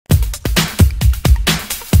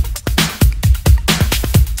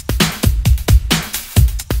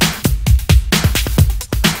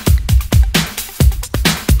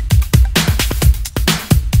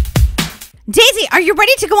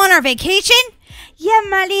ready to go on our vacation? Yeah,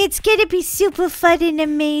 Molly, it's gonna be super fun and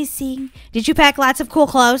amazing. Did you pack lots of cool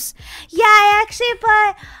clothes? Yeah, I actually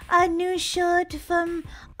bought a new shirt from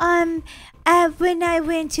when I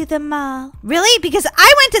went to the mall. Really? Because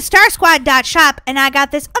I went to starsquad.shop and I got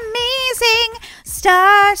this amazing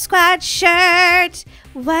Star Squad shirt.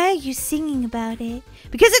 Why are you singing about it?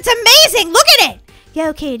 Because it's amazing. Look at it. Yeah,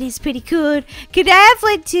 okay, it is pretty cool. Could I have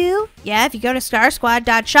one too? Yeah, if you go to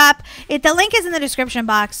starsquad.shop, the link is in the description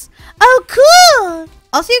box. Oh, cool!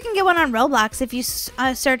 Also, you can get one on Roblox if you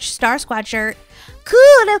search Star Squad shirt.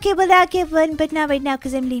 Cool, okay, well, I'll get one, but not right now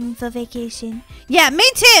because I'm leaving for vacation. Yeah, me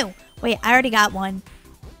too! Wait, I already got one.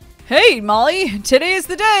 Hey, Molly, today is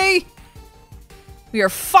the day. We are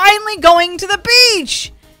finally going to the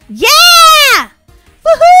beach! Yeah!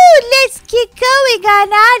 Woohoo! Let's get going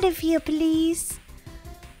on out of here, please.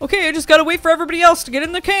 Okay, I just gotta wait for everybody else to get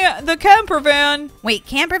in the camper van. Wait,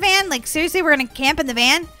 camper van? Like, seriously, we're gonna camp in the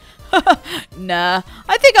van? Nah,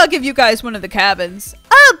 I think I'll give you guys one of the cabins.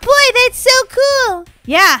 Oh boy, that's so cool.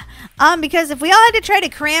 Yeah, because if we all had to try to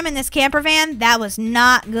cram in this camper van, that was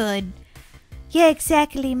not good. Yeah,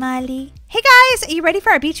 exactly, Molly. Hey guys, are you ready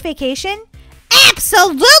for our beach vacation?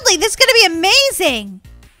 Absolutely, this is gonna be amazing.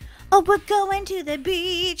 Oh, we're going to the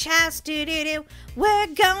beach house, doo-doo-doo. We're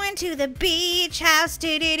going to the beach house,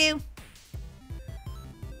 doo-doo-doo.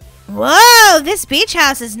 Whoa, this beach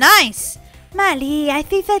house is nice. Molly, I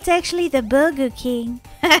think that's actually the Burger King.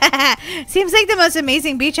 Seems like the most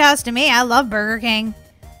amazing beach house to me. I love Burger King.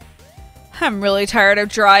 I'm really tired of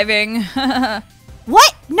driving.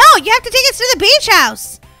 What? No, you have to take us to the beach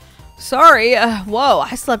house. Sorry. Whoa,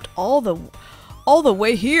 I slept all the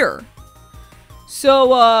way here. So,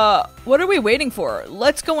 what are we waiting for?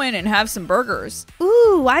 Let's go in and have some burgers.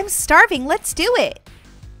 Ooh, I'm starving. Let's do it.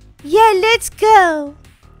 Yeah, let's go.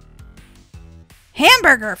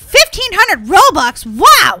 Hamburger, 1,500 Robux.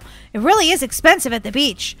 Wow, it really is expensive at the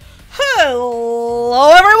beach.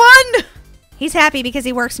 Hello, everyone. He's happy because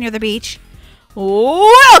he works near the beach.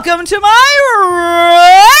 Welcome to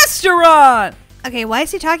my restaurant. Okay, why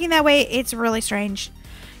is he talking that way? It's really strange.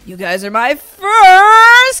 You guys are my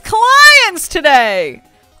first clients today.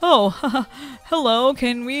 Oh, hello.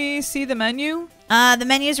 Can we see the menu? The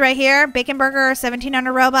menu's right here. Bacon burger,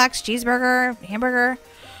 1,700 Robux. Cheeseburger, hamburger.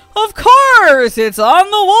 Of course, it's on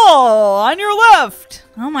the wall on your left.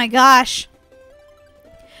 Oh my gosh.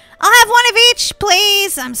 I'll have one of each,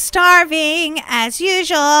 please. I'm starving, as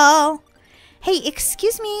usual. Hey,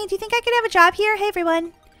 excuse me. Do you think I could have a job here? Hey,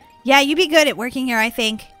 everyone. Yeah, you'd be good at working here, I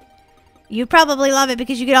think. You probably love it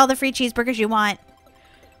because you get all the free cheeseburgers you want.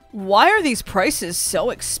 Why are these prices so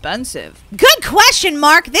expensive? Good question,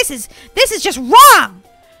 Mark. This is just wrong.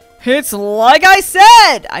 It's like I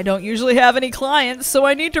said. I don't usually have any clients, so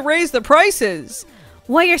I need to raise the prices.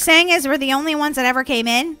 What you're saying is we're the only ones that ever came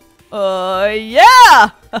in?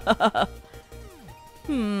 Yeah.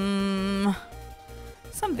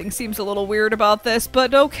 Something seems a little weird about this,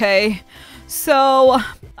 but okay. So,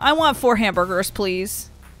 I want 4 hamburgers, please.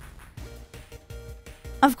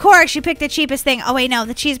 Of course, you picked the cheapest thing. Oh, wait, no.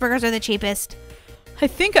 The cheeseburgers are the cheapest. I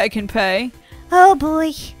think I can pay. Oh,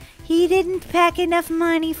 boy. He didn't pack enough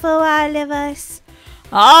money for all of us.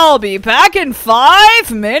 I'll be back in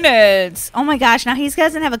 5 minutes. Oh, my gosh. Now, he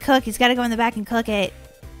doesn't have a cook. He's got to go in the back and cook it.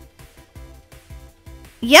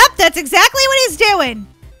 Yep, that's exactly what he's doing.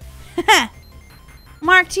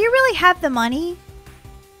 Mark, do you really have the money?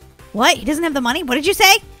 What? He doesn't have the money? What did you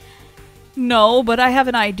say? No, but I have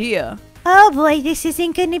an idea. Oh boy, this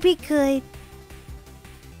isn't gonna be good.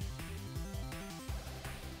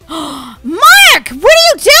 Mark! What are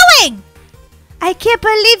you doing? I can't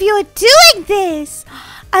believe you're doing this.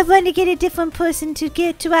 I want to get a different person to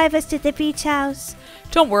drive us to the beach house.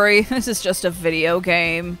 Don't worry, this is just a video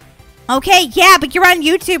game. Okay, yeah, but you're on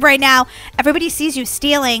YouTube right now. Everybody sees you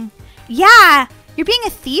stealing. Yeah, you're being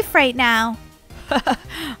a thief right now.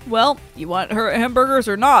 Well, you want her hamburgers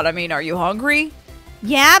or not? I mean, are you hungry?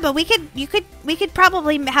 Yeah, but we could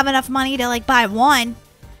probably have enough money to like buy one.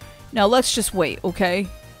 Now let's just wait, okay?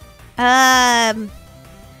 This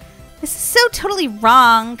is so totally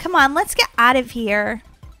wrong. Come on, let's get out of here.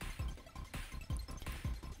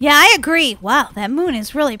 Yeah, I agree. Wow, that moon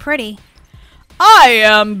is really pretty. I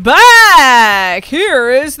am back! Here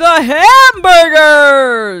is the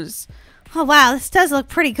hamburgers! Oh wow, this does look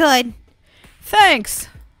pretty good. Thanks.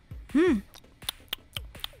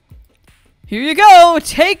 Here you go.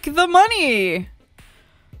 Take the money.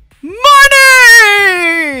 Money!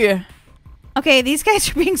 Okay, these guys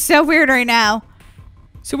are being so weird right now.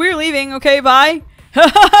 So we're leaving. Okay, bye.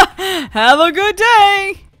 Have a good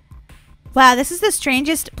day. Wow, this is the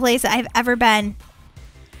strangest place I've ever been.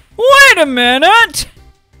 Wait a minute!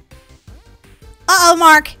 Uh-oh,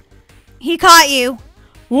 Mark. He caught you.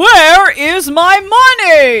 Where is my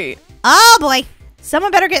money? Oh, boy.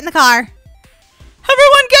 Someone better get in the car.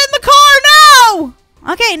 Everyone get in the car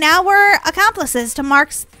now! Okay, now we're accomplices to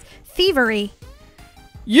Mark's thievery.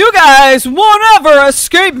 You guys won't ever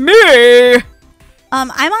escape me!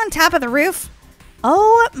 I'm on top of the roof.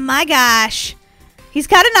 Oh, my gosh. He's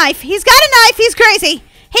got a knife. He's got a knife. He's crazy.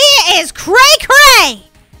 He is cray-cray.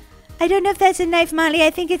 I don't know if that's a knife, Molly. I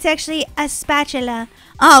think it's actually a spatula.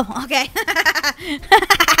 Oh, okay.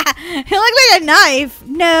 It looked like a knife.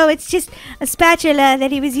 No, it's just a spatula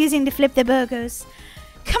that he was using to flip the burgers.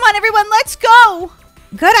 Come on, everyone. Let's go.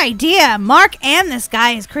 Good idea. Mark and this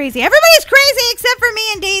guy is crazy. Everybody's crazy except for me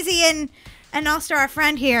and Daisy and also our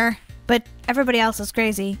friend here. But everybody else is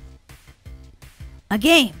crazy. A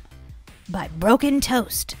game by Broken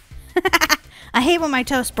Toast. I hate when my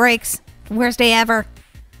toast breaks. Worst day ever.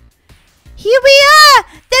 Here we are!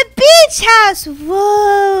 The beach house!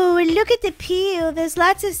 Whoa! Look at the peel. There's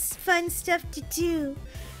lots of fun stuff to do.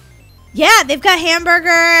 Yeah, they've got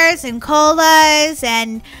hamburgers and colas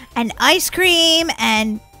and ice cream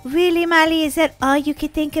and... Really, Molly? Is that all you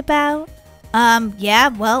could think about? Yeah,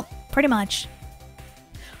 well, pretty much.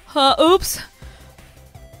 Oops.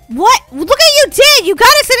 What? Look what you did! You got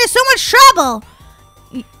us into so much trouble!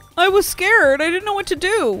 I was scared. I didn't know what to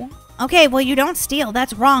do. Okay, well, you don't steal.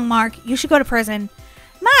 That's wrong, Mark. You should go to prison.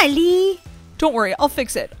 Molly! Don't worry, I'll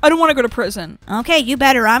fix it. I don't want to go to prison. Okay, you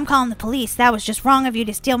better. I'm calling the police. That was just wrong of you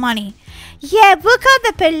to steal money. Yeah, we'll call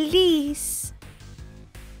the police.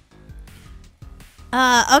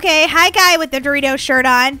 Okay. Hi, guy with the Doritos shirt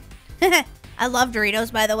on. I love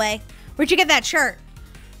Doritos, by the way. Where'd you get that shirt?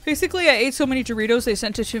 Basically, I ate so many Doritos, they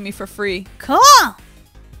sent it to me for free. Cool.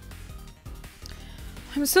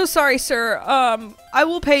 I'm so sorry, sir. I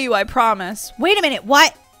will pay you, I promise. Wait a minute.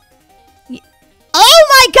 What? Oh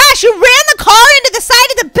my gosh, you ran the car into the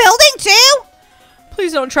side of the building too?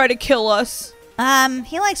 Please don't try to kill us.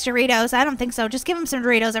 He likes Doritos. I don't think so. Just give him some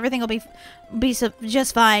Doritos. Everything will be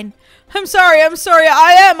just fine. I'm sorry. I'm sorry.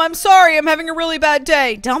 I'm sorry. I'm having a really bad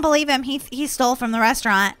day. Don't believe him. He stole from the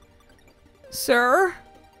restaurant. Sir?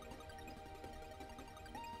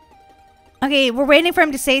 Okay, we're waiting for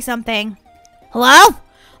him to say something. Hello?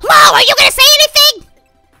 Hello? Are you gonna say anything?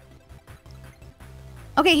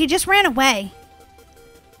 Okay, he just ran away.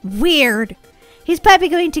 Weird. He's probably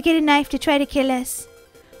going to get a knife to try to kill us.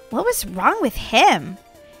 What was wrong with him?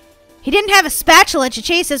 He didn't have a spatula to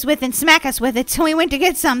chase us with and smack us with it, so he went to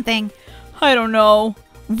get something. I don't know.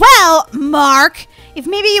 Well, Mark, if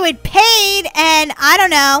maybe you had paid and, I don't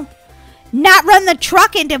know, not run the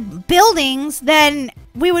truck into buildings, then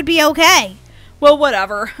we would be okay. Well,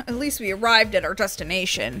 whatever. At least we arrived at our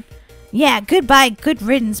destination. Yeah, goodbye. Good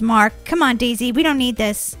riddance, Mark. Come on, Daisy. We don't need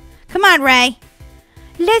this. Come on, Ray.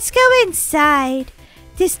 Let's go inside.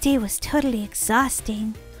 This day was totally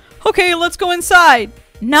exhausting. Okay, let's go inside.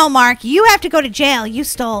 No, Mark. You have to go to jail. You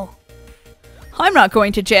stole. I'm not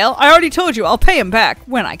going to jail. I already told you I'll pay him back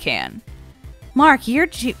when I can. Mark, you're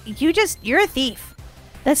a thief.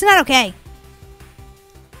 That's not okay.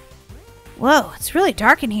 Whoa, it's really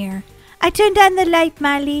dark in here. I turned on the light,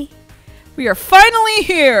 Molly. We are finally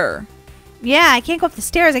here. Yeah, I can't go up the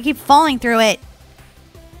stairs. I keep falling through it.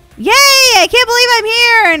 Yay! I can't believe I'm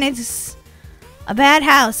here, and it's a bad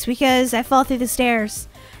house because I fall through the stairs.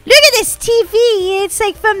 Look at this TV. It's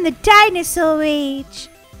like from the dinosaur age.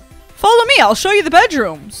 Follow me. I'll show you the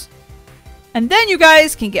bedrooms. And then you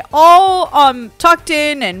guys can get all tucked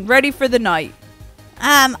in and ready for the night.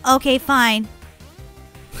 Okay, fine.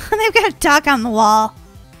 They've got a duck on the wall.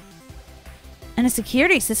 And a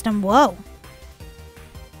security system. Whoa.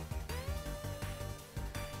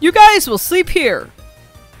 You guys will sleep here.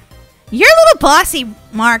 You're a little bossy,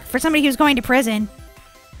 Mark, for somebody who's going to prison.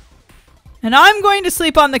 And I'm going to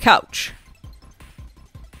sleep on the couch.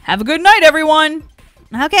 Have a good night, everyone.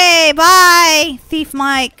 Okay, bye, Thief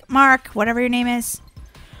Mark, whatever your name is.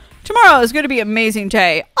 Tomorrow is going to be an amazing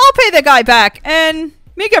day. I'll pay the guy back and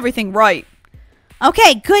make everything right.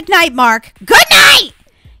 Okay, good night, Mark. Good night!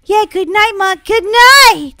 Yeah, good night, Mark. Good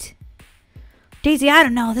night! Daisy, I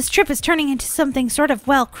don't know. This trip is turning into something sort of,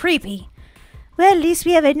 well, creepy. Well, at least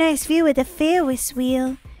we have a nice view with a Ferris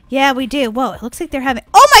wheel. Yeah, we do. Whoa, it looks like they're having...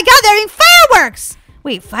 Oh my god, they're having fireworks!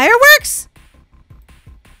 Wait, fireworks?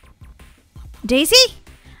 Daisy?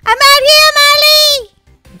 I'm out here, Molly!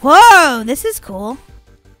 Whoa, this is cool.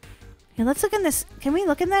 Here, let's look in this. Can we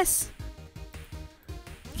look in this?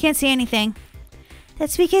 Can't see anything.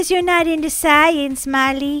 That's because you're not into science,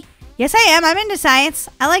 Molly. Yes, I am. I'm into science.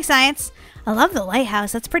 I like science. I love the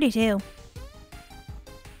lighthouse. That's pretty, too.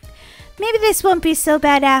 Maybe this won't be so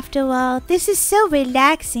bad after all. This is so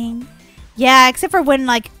relaxing. Yeah, except for when,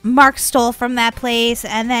 like, Mark stole from that place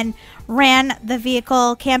and then ran the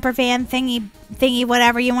vehicle, camper van thingy,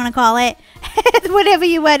 whatever you want to call it. Whatever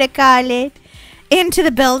you want to call it. Into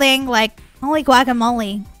the building. Like, holy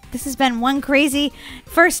guacamole. This has been one crazy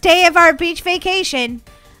first day of our beach vacation.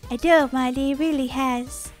 I know, Molly, it really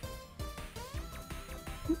has.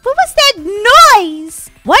 What was that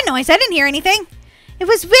noise? What noise? I didn't hear anything. It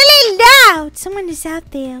was really loud. Someone is out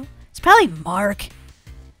there. It's probably Mark.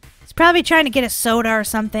 He's probably trying to get a soda or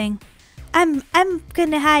something. I'm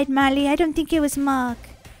gonna hide, Molly. I don't think it was Mark.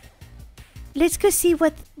 Let's go see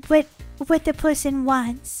what the person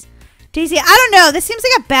wants. Daisy, I don't know. This seems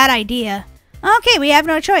like a bad idea. Okay, we have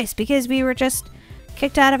no choice because we were just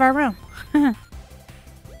kicked out of our room.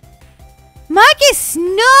 Mark is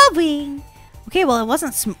snoring. Okay, well, it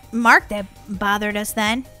wasn't Mark that bothered us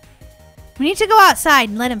then. We need to go outside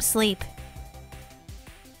and let him sleep.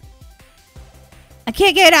 I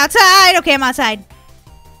can't get outside. Okay, I'm outside.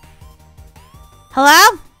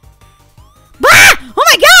 Hello? Ah! Oh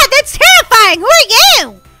my god, that's terrifying. Who are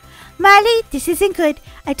you? Molly, this isn't good.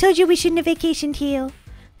 I told you we shouldn't have vacationed here.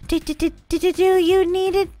 Do you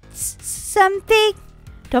needed something?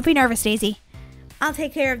 Don't be nervous, Daisy. I'll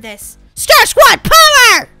take care of this. Star Squad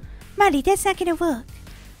power! Molly, that's not gonna work.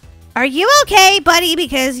 Are you okay, buddy?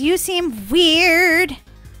 Because you seem weird.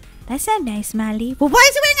 That's not nice, Molly. Well, why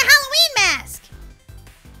is he wearing a Halloween mask?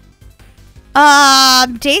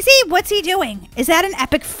 Daisy, what's he doing? Is that an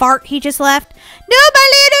epic fart he just left? No,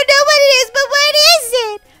 Molly, I don't know what it is, but what is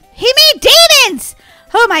it? He made demons!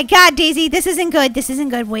 Oh my god, Daisy, this isn't good. This isn't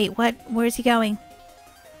good. Wait, what? Where's he going?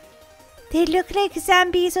 They look like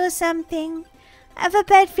zombies or something. I have a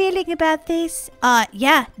bad feeling about this.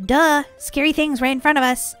 Yeah, duh. Scary things right in front of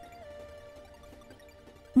us.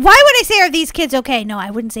 Why would I say, are these kids okay? No,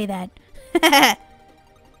 I wouldn't say that.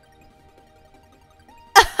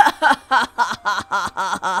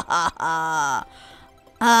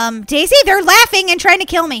 Daisy, they're laughing and trying to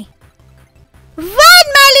kill me. Run,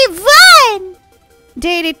 Molly, run!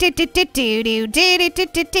 The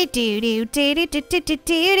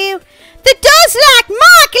door's locked!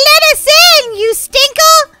 Mark, let us in, you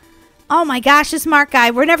stinker! Oh my gosh, this Mark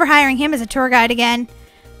guy. We're never hiring him as a tour guide again.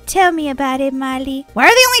 Tell me about it, Molly. Why are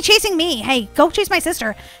they only chasing me? Hey, go chase my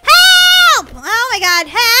sister. Help! Oh my god,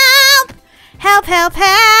 help! Help, help,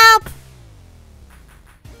 help!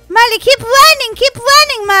 Molly, keep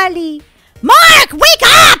running, Molly! Mark, wake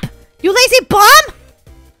up! You lazy bum!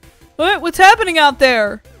 What's happening out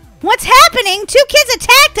there? What's happening? 2 kids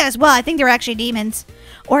attacked us. Well, I think they're actually demons.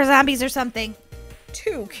 Or zombies or something.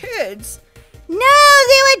 2 kids? No,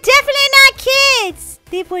 they were definitely not kids.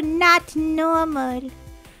 They were not normal.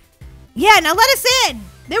 Yeah, now let us in.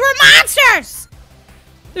 They were monsters.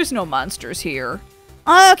 There's no monsters here.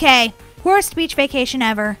 Okay. Worst beach vacation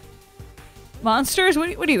ever. Monsters? What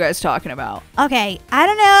are you guys talking about? Okay, I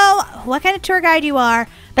don't know what kind of tour guide you are,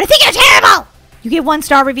 but I think you're terrible. You get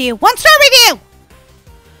 1-star review. 1-star review!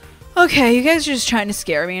 Okay, you guys are just trying to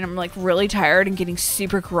scare me, and I'm like really tired and getting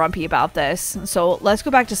super grumpy about this. So let's go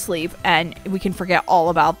back to sleep, and we can forget all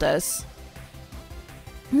about this.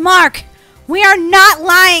 Mark, we are not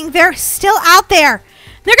lying. They're still out there.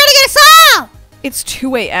 They're gonna get us all! It's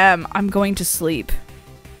 2 a.m. I'm going to sleep.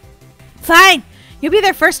 Fine. You'll be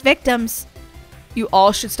their first victims. You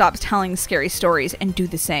all should stop telling scary stories and do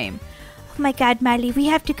the same. Oh my god, Molly, we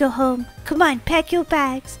have to go home. Come on, pack your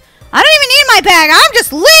bags. I don't even need my bag. I'm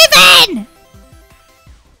just leaving!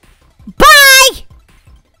 Bye!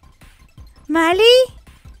 Molly?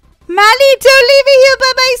 Molly, don't leave me here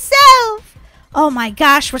by myself! Oh my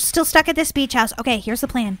gosh, we're still stuck at this beach house. Okay, here's the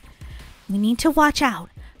plan. We need to watch out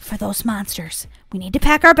for those monsters. We need to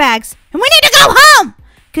pack our bags, and we need to go home!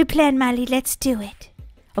 Good plan, Molly. Let's do it.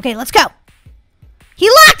 Okay, let's go. He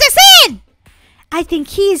locked us in! I think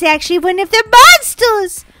he's actually one of the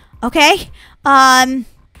monsters. Okay.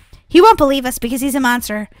 He won't believe us because he's a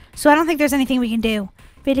monster. So I don't think there's anything we can do.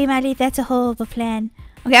 Really, Molly, that's a horrible plan.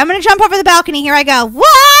 Okay, I'm going to jump over the balcony. Here I go.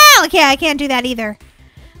 Whoa! Okay, I can't do that either.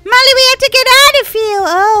 Molly, we have to get out of here.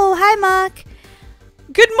 Oh, hi, Mark.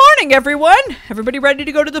 Good morning, everyone. Everybody ready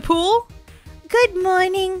to go to the pool? Good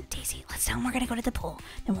morning. Daisy, let's tell him we're going to go to the pool.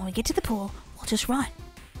 Then when we get to the pool, we'll just run.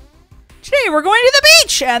 Today we're going to the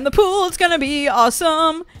beach and the pool is gonna be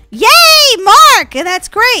awesome. Yay, Mark! That's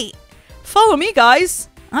great. Follow me, guys.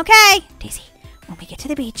 Okay. Daisy, when we get to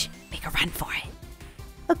the beach, make a run for it.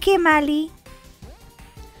 Okay, Molly.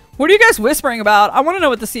 What are you guys whispering about? I want to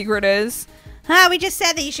know what the secret is. We just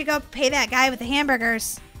said that you should go pay that guy with the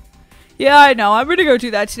hamburgers. Yeah, I know. I'm gonna go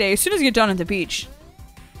do that today as soon as we get done at the beach.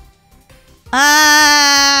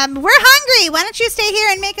 We're hungry. Why don't you stay here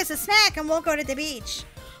and make us a snack and we'll go to the beach?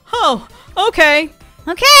 Oh, okay.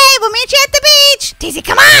 Okay, we'll meet you at the beach. Daisy,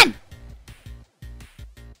 come on.